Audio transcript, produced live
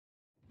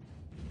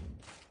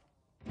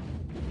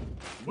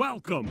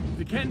Welcome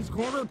to Ken's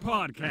Corner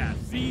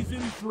Podcast, Season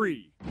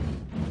 3.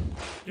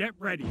 Get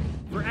ready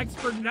for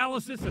expert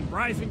analysis and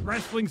rising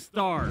wrestling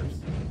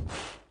stars.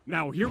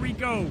 Now here we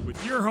go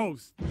with your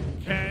host,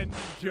 Ken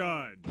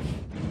Judge.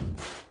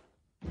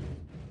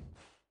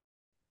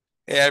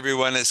 Hey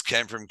everyone, it's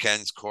Ken from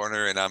Ken's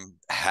Corner, and I'm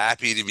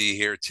happy to be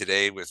here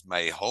today with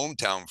my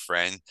hometown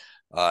friend,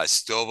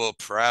 Stouffville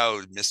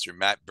proud Mr.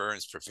 Matt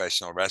Burns,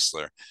 professional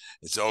wrestler.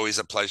 It's always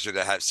a pleasure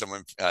to have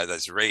someone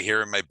that's right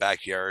here in my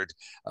backyard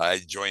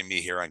join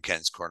me here on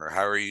Ken's Corner.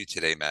 How are you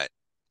today, Matt?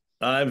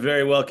 I'm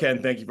very well,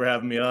 Ken. Thank you for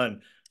having me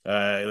on.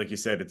 Like you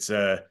said, it's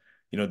the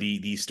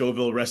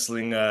Stouffville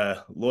wrestling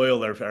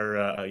loyal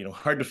are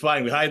hard to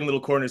find. We hide in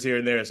little corners here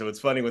and there, so it's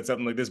funny when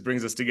something like this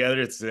brings us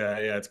together. It's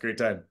it's a great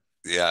time.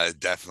 Yeah,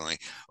 definitely.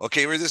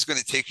 Okay, we're just going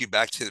to take you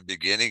back to the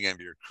beginning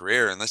of your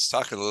career, and let's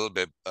talk a little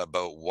bit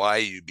about why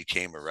you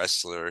became a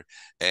wrestler.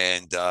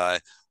 And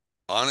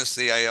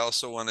honestly, I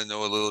also want to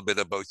know a little bit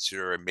about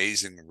your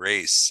amazing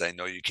race. I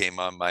know you came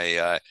on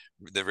my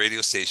the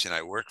radio station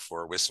I work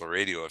for, Whistle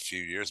Radio, a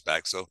few years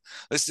back. So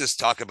let's just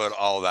talk about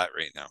all that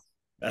right now.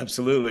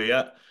 Absolutely,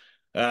 yeah.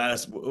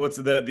 So what's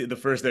the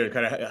first there?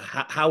 Kind of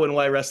how and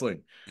why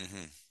wrestling,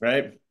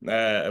 right?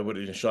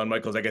 Shawn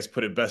Michaels, I guess,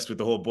 put it best with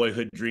the whole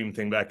boyhood dream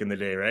thing back in the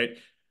day, right?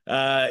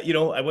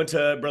 I went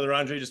to Brother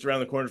Andre just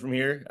around the corner from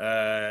here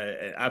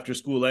after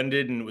school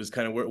ended, and it was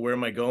kind of where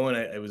am I going?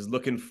 I was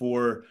looking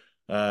for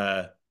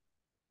a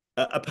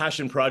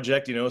passion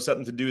project,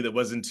 something to do that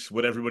wasn't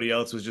what everybody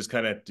else was, just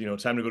kind of,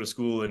 time to go to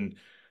school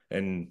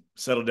and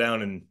settle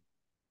down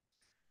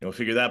and,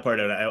 figure that part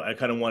out. I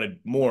kind of wanted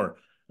more.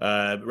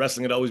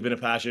 Wrestling had always been a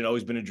passion,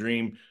 always been a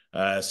dream.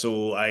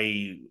 So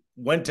I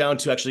went down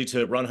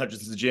to Ron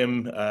Hutchinson's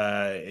gym.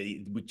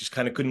 We just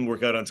kind of couldn't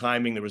work out on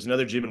timing. There was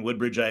another gym in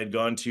Woodbridge I had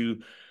gone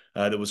to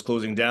that was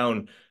closing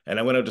down, and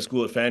I went out to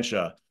school at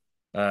Fanshawe.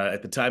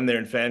 At the time there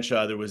in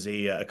Fanshawe, there was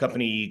a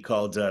company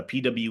called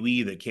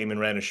PWE that came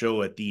and ran a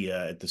show at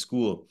the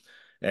school,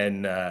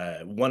 and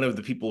one of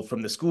the people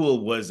from the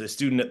school was a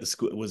student at the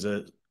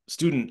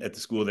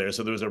school there.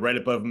 So there was a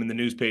write-up of him in the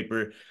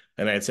newspaper,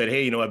 and I had said,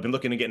 hey, I've been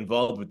looking to get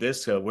involved with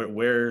this.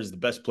 Where's the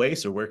best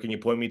place, or where can you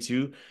point me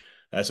to?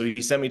 So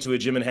he sent me to a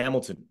gym in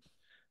Hamilton.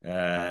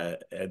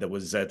 That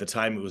was, at the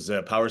time, it was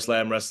Power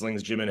Slam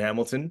Wrestling's gym in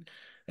Hamilton.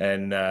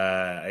 And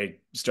I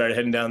started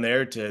heading down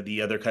there to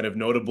the other kind of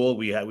notable.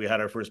 We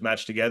had our first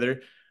match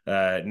together.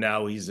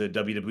 Now he's a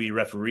WWE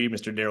referee,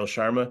 Mr. Daryl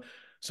Sharma.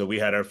 So we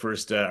had our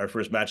first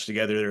match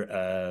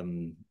together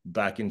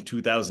back in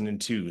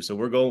 2002. So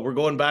we're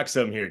going back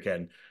some here,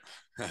 Ken.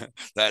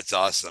 That's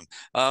awesome.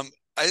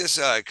 I just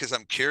because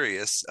I'm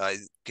curious,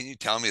 can you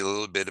tell me a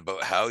little bit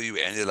about how you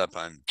ended up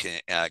on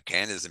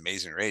Canada's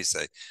Amazing Race?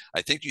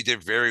 I think you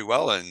did very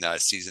well in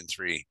season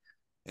 3.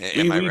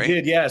 Am I right? We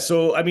did, yeah.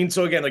 So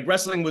again, like,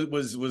 wrestling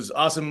was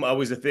awesome,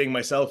 always a thing.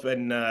 Myself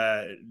and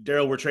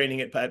Daryl were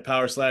training at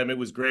Power Slam. It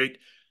was great.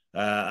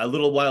 A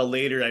little while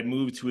later, I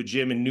moved to a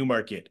gym in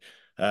Newmarket.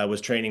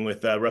 Was training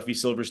with Ruffy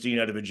Silverstein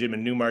out of a gym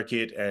in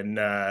Newmarket, and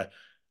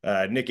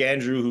Nick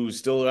Andrew, who's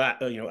still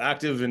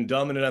active and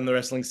dominant on the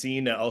wrestling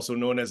scene, also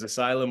known as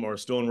Asylum or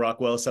Stone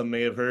Rockwell, some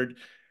may have heard.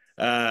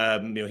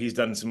 He's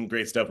done some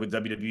great stuff with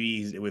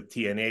WWE, with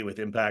TNA, with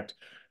Impact.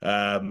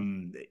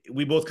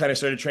 We both kind of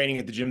started training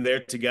at the gym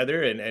there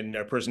together, and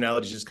our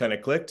personalities just kind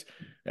of clicked.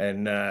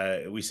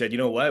 And we said, you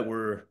know what,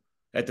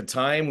 at the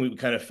time we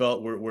kind of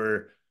felt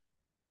we're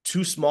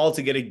too small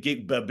to get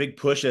a big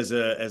push as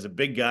a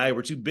big guy.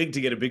 We're too big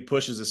to get a big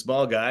push as a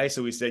small guy.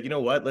 So we said, you know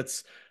what,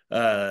 let's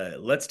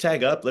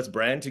tag up, let's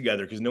brand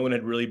together, because no one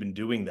had really been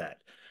doing that.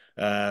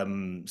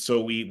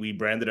 So we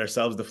branded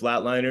ourselves the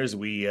Flatliners.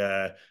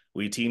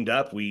 We teamed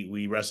up.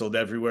 We wrestled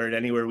everywhere and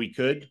anywhere we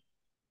could.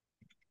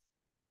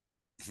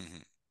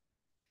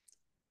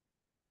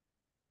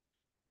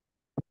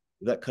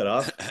 Did that cut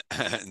off?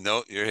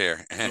 No, you're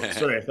here. Oh,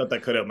 sorry, I thought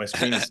that cut out. My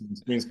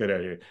screen's cut out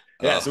here.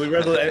 Yeah, so we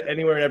wrestled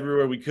anywhere and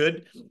everywhere we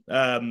could.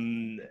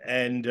 And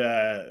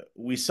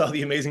we saw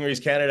the Amazing Race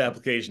Canada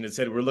application. It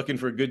said we're looking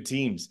for good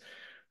teams.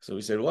 So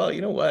we said, well,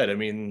 you know what? I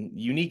mean,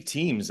 unique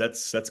teams,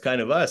 that's kind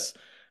of us.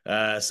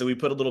 So we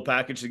put a little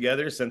package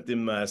together, sent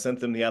them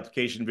the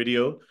application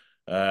video.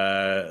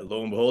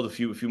 Lo and behold, a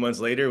few months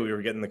later, we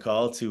were getting the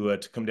call to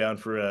come down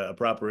for a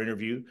proper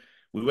interview.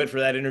 We went for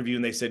that interview,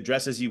 and they said,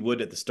 dress as you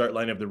would at the start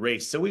line of the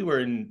race. So we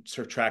were in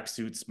sort of track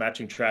suits,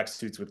 matching track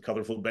suits with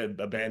colorful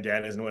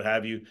bandanas and what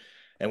have you.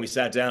 And we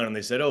sat down, and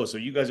they said, oh, so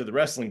you guys are the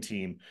wrestling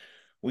team.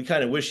 We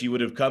kind of wish you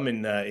would have come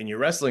in your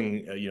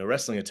wrestling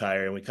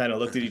attire. And we kind of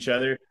looked at each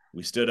other.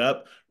 We stood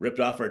up, ripped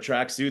off our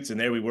track suits, and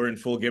there we were in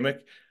full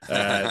gimmick.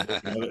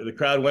 The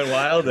crowd went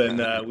wild,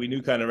 and we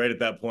knew kind of right at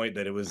that point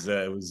that it was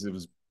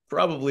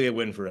probably a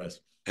win for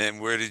us.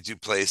 And where did you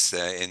place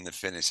in the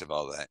finish of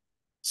all that?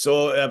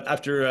 So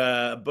after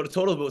about a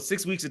total of about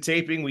 6 weeks of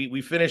taping,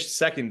 we finished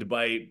second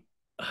by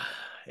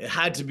it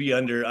had to be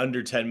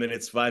under 10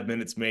 minutes, 5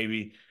 minutes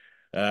maybe.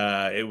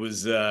 It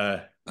was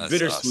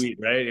bittersweet,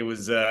 awesome. Right? It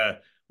was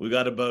we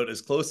got about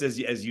as close as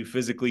you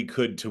physically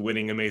could to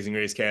winning Amazing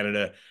Race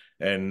Canada.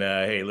 And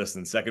hey,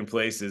 listen, second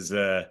place is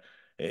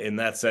in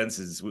that sense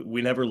is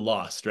we never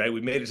lost, right?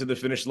 We made it to the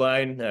finish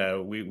line.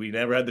 We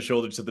never had the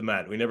shoulder to the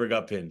mat. We never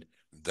got pinned.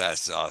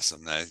 That's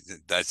awesome.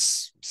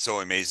 That's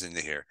so amazing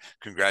to hear.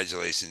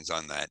 Congratulations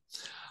on that.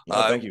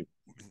 No, thank you.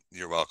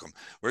 You're welcome.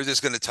 We're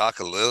just going to talk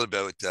a little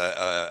bit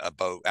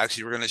about.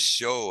 Actually, we're going to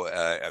show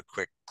a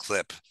quick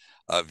clip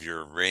of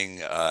your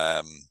ring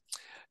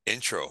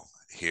intro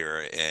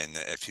here in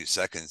a few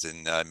seconds,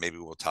 and maybe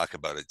we'll talk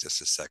about it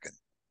just a second.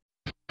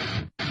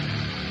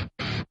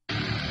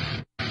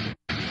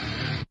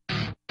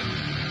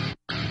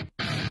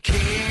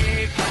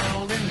 Keep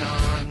holding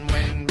on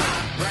when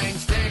my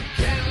brain's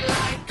ticking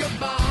like a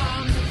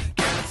bomb.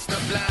 Gets the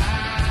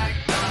black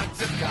dogs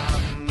have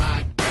come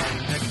again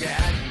to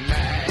get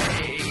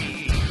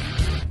me.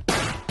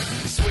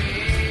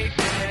 Sweet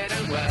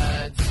little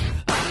words,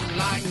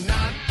 unlike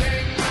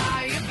nothing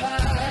I have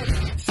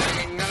heard.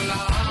 Sing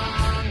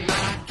along,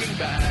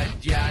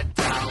 mockingbird, you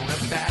don't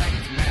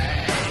affect me.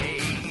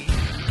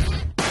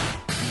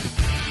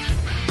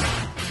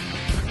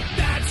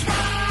 That's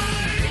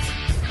right.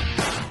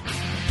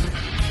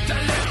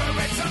 Deliver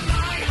it to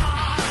my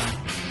heart.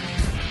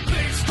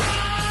 Please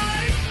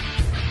try.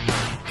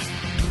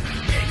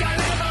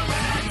 Deliver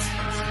it.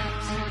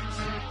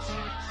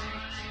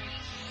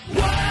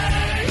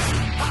 Wait,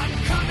 I'm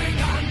coming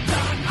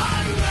undone.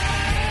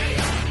 Hurry,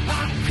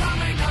 I'm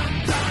coming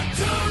undone.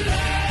 Too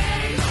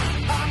late,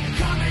 I'm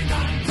coming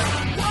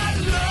undone. What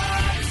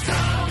looks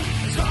so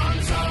strong,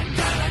 so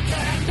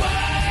delicate.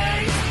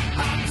 Wait,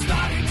 I'm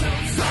starting to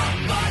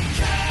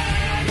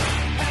suffocate,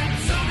 and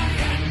soon I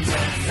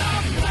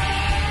anticipate.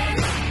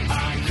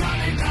 I'm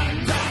coming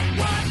undone.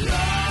 What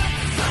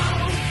looks so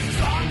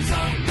strong, so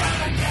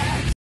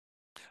delicate.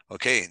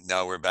 Okay,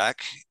 now we're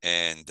back,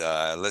 and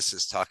let's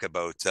just talk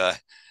about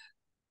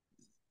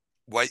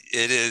what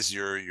it is,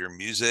 your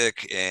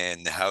music,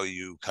 and how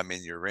you come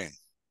in your ring.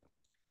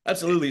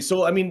 Absolutely.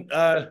 So, I mean,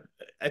 I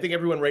think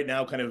everyone right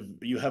now kind of,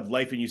 you have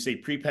life and you say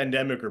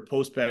pre-pandemic or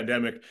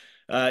post-pandemic.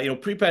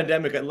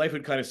 Pre-pandemic, life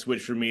had kind of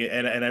switched for me,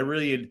 and I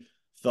really had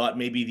thought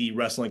maybe the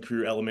wrestling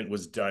career element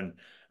was done.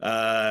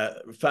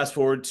 Fast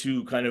forward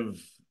to kind of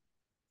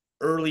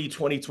early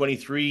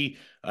 2023,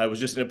 I was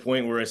just at a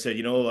point where I said,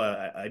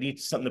 I need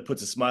something that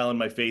puts a smile on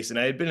my face. And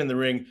I had been in the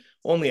ring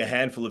only a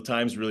handful of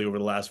times really over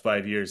the last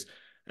 5 years.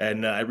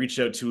 And I reached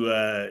out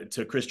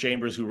to Chris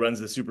Chambers, who runs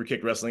the Super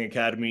Kick Wrestling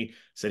Academy,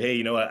 said,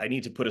 hey, I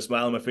need to put a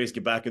smile on my face,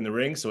 get back in the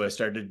ring. So I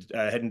started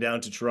heading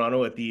down to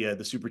Toronto at the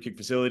Super Kick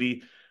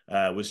facility,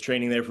 was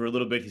training there for a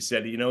little bit. He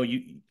said,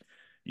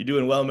 you're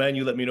doing well, man.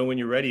 You let me know when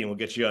you're ready and we'll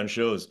get you on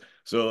shows.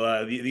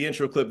 So the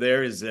intro clip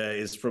there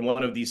is from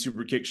one of these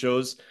Super Kick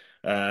shows.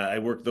 I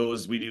work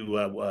those. We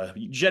do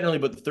generally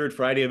about the third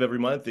Friday of every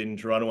month in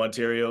Toronto,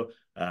 Ontario.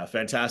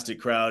 Fantastic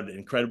crowd,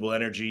 incredible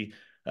energy.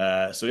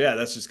 So yeah,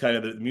 that's just kind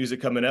of the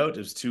music coming out.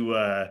 It's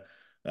to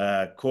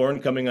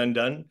Korn, Coming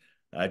Undone.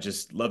 I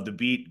just love the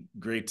beat.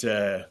 Great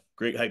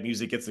hype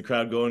music, gets the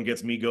crowd going,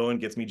 gets me going,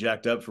 gets me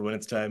jacked up for when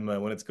it's time,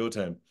 when it's go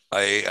time.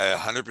 I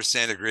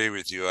 100% agree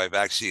with you. I've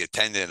actually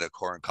attended a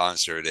Korn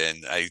concert,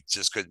 and I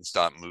just couldn't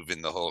stop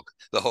moving the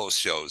whole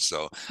show.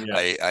 So Yeah.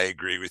 I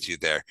agree with you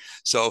there.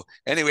 So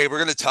anyway, we're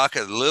going to talk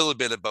a little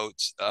bit about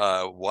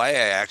why I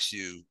asked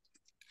you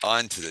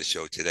onto the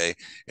show today,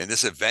 and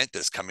this event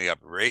that's coming up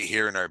right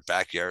here in our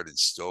backyard in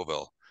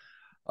Stouffville.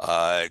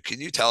 Can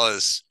you tell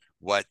us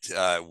what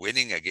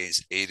winning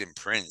against Aiden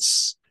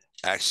Prince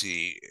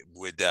actually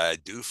would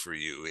do for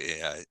you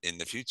in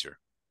the future?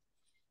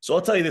 So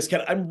I'll tell you this,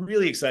 Ken, I'm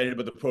really excited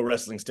about the Pro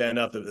Wrestling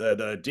Stand-Up,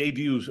 the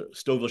debut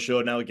Stouffville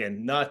show. Now,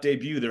 again, not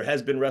debut. There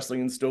has been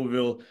wrestling in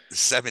Stouffville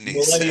 70s.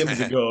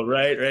 millenniums ago,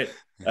 right?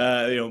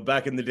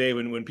 Back in the day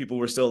when people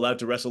were still allowed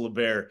to wrestle a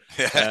bear.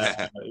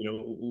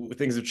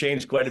 Things have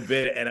changed quite a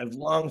bit. And I've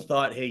long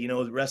thought, hey,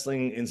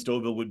 wrestling in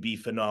Stouffville would be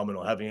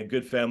phenomenal. Having a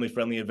good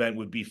family-friendly event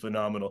would be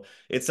phenomenal.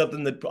 It's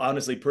something that,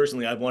 honestly,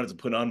 personally, I've wanted to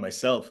put on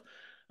myself.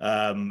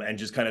 And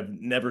just kind of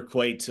never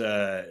quite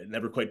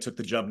took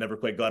the jump, never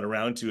quite got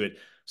around to it.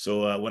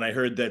 So when I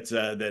heard that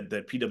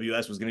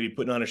PWS was going to be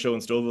putting on a show in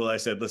Stouffville, I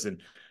said, listen,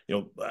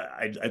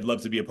 I'd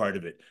love to be a part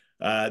of it.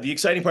 The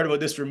exciting part about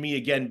this for me,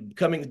 again,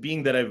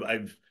 being that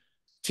I've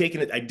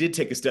taken it, I did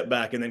take a step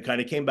back and then kind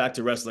of came back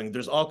to wrestling.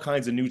 There's all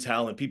kinds of new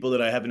talent, people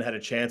that I haven't had a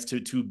chance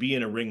to be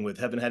in a ring with,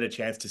 haven't had a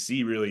chance to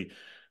see really,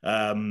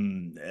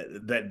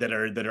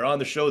 that are on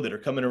the show, that are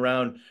coming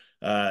around.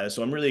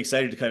 So I'm really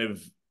excited to kind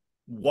of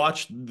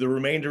watch the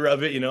remainder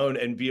of it,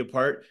 and be a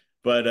part.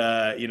 But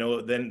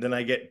then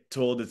I get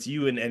told it's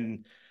you,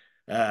 and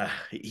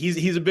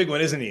he's a big one,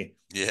 isn't he?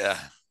 Yeah,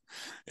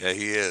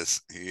 he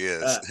is.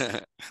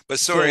 But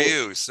so are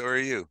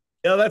you.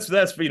 Yeah, that's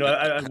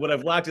what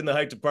I've lacked in the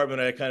height department,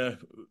 I kind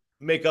of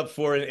make up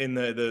for in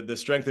the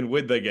strength and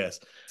width, I guess.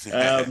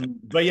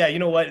 But yeah, you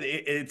know what?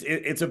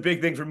 It's a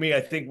big thing for me.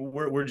 I think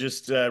we're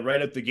just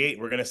right at the gate.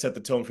 We're gonna set the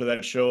tone for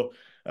that show.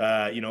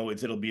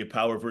 It'll be a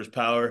power versus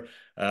power,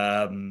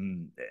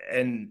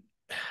 and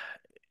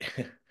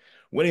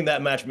winning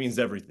that match means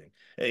everything.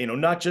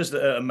 Not just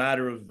a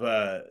matter of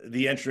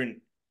the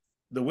entrant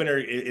the winner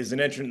is an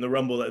entrant in the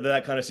Rumble.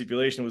 That kind of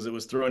stipulation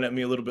was thrown at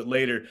me a little bit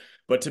later.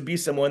 But to be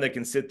someone that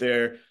can sit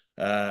there,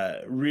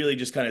 really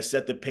just kind of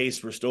set the pace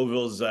for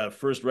Stouffville's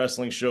first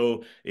wrestling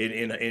show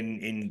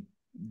in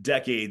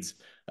decades,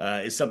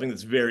 is something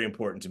that's very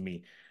important to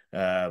me.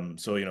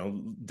 So,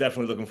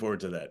 definitely looking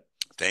forward to that.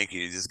 Thank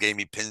you. You just gave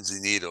me pins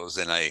and needles,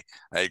 and I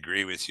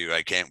agree with you.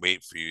 I can't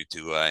wait for you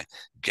to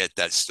get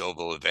that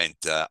Stouffville event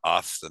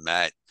off the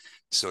mat,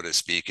 so to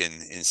speak, and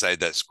inside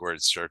that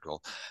squared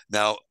circle.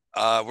 Now,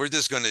 we're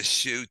just going to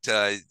shoot,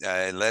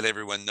 let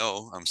everyone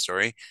know, I'm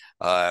sorry,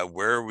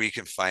 where we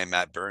can find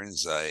Matt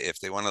Burns if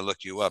they want to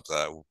look you up,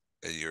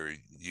 your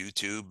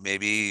YouTube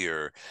maybe,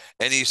 or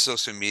any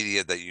social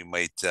media that you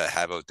might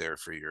have out there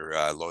for your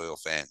loyal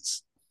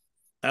fans.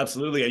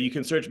 Absolutely. You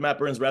can search Matt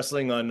Burns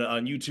Wrestling on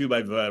YouTube.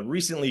 I've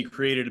recently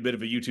created a bit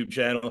of a YouTube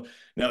channel.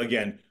 Now,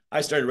 again,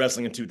 I started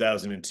wrestling in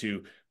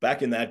 2002.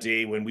 Back in that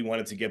day when we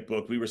wanted to get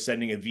booked, we were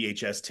sending a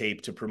VHS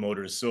tape to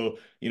promoters. So,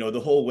 the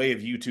whole way of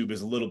YouTube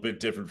is a little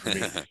bit different for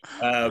me.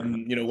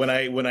 When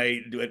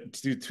I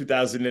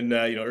 2000 and,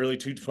 early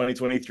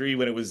 2023,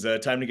 when it was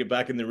time to get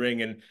back in the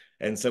ring,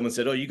 and someone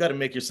said, "Oh, you got to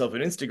make yourself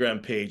an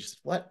Instagram page." Said,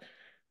 "What?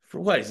 For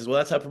what?" He says, "Well,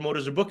 that's how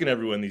promoters are booking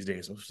everyone these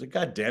days." I was like,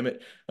 "God damn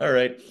it!" All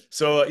right,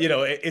 so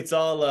it's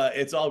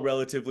all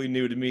relatively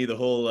new to me, the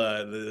whole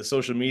the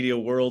social media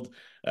world.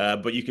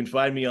 But you can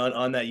find me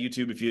on that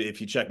YouTube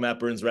if you check Matt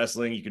Burns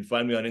Wrestling. You can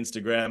find me on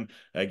Instagram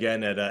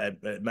again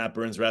at Matt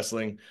Burns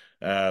Wrestling.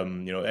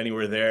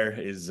 Anywhere there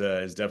is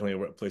definitely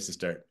a place to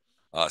start.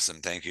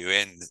 Awesome. Thank you.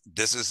 And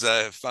this is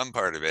the fun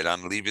part of it.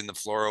 I'm leaving the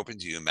floor open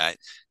to you, Matt.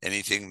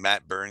 Anything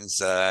Matt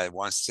Burns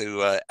wants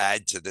to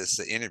add to this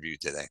interview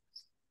today?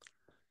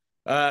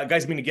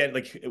 Guys, I mean, again,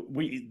 like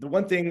the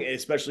one thing,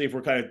 especially if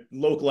we're kind of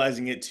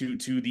localizing it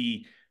to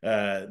the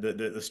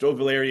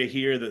Stouffville area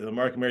here, the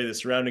Markham area, the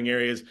surrounding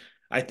areas,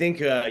 I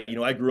think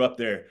I grew up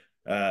there,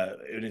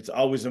 and it's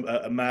always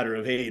a matter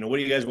of, hey, what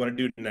do you guys want to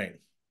do tonight?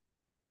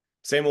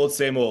 Same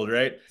old,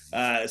 right?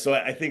 So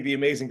I think the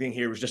amazing thing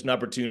here was just an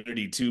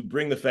opportunity to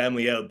bring the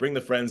family out, bring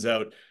the friends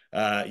out,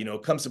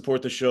 come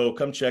support the show,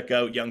 come check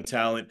out young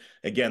talent.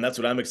 Again, that's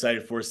what I'm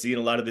excited for, seeing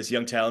a lot of this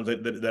young talent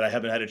that I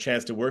haven't had a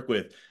chance to work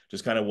with,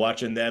 just kind of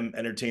watching them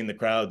entertain the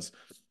crowds.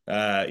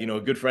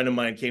 A good friend of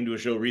mine came to a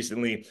show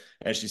recently,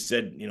 and she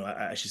said,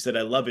 she said,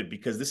 "I love it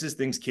because this is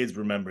things kids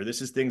remember.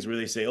 This is things where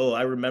they say, oh,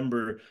 I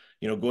remember,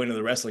 going to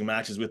the wrestling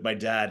matches with my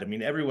dad." I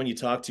mean, everyone you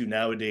talk to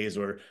nowadays,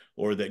 or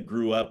that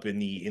grew up in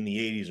the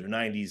 80s or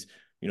 90s,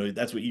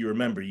 that's what you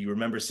remember. You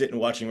remember sitting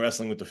and watching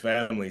wrestling with the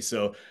family.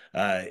 So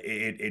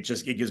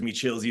it gives me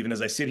chills even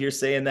as I sit here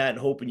saying that and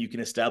hoping you can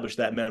establish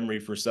that memory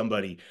for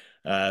somebody.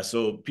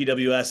 So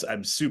PWS,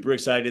 I'm super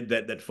excited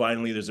that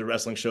finally there's a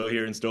wrestling show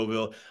here in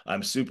Stouffville.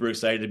 I'm super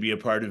excited to be a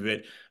part of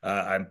it.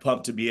 I'm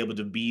pumped to be able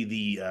to be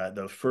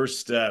the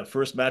first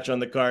match on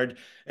the card,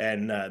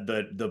 and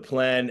the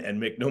plan, and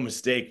make no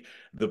mistake,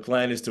 the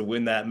plan is to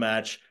win that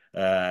match,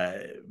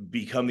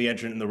 become the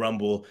entrant in the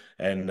Rumble,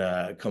 and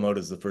come out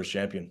as the first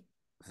champion.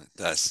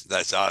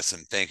 That's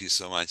awesome. Thank you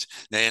so much.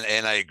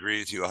 And I agree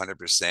with you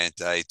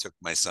 100%. I took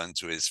my son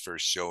to his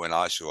first show in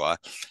Oshawa,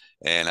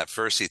 and at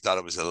first he thought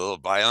it was a little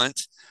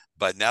violent,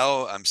 but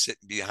now I'm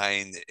sitting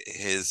behind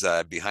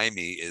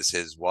me is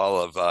his wall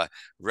of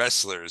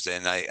wrestlers,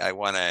 and I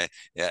want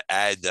to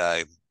add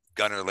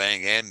Gunnar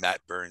Lang and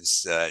Matt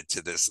Burns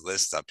to this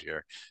list up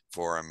here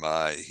for him.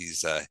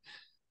 He's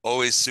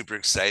always super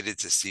excited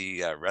to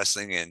see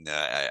wrestling, and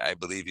I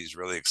believe he's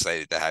really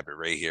excited to have it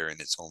right here in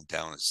his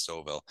hometown of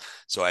Stouffville.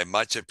 So I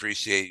much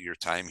appreciate your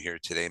time here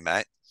today,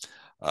 Matt.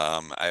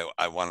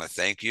 I want to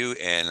thank you,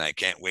 and I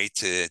can't wait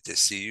to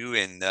see you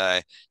and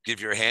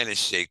give your hand a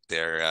shake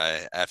there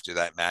after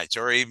that match,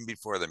 or even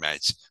before the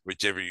match,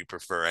 whichever you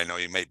prefer. I know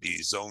you might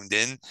be zoned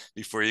in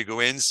before you go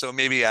in, so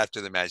maybe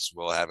after the match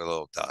we'll have a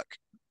little talk.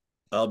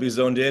 I'll be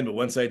zoned in, but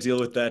once I deal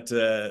with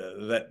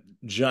that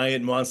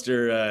giant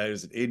monster,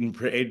 is it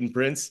Aiden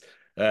Prince,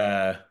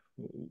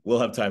 we'll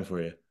have time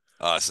for you.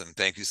 Awesome.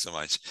 Thank you so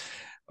much.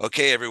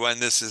 Okay, everyone,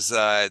 this is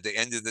the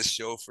end of this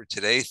show for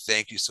today.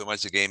 Thank you so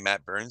much again,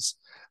 Matt Burns.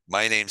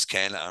 My name's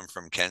Ken. I'm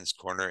from Ken's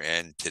Corner,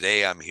 and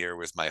today I'm here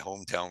with my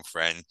hometown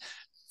friend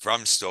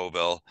from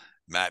Stouffville,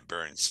 Matt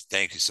Burns.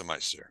 Thank you so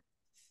much, sir.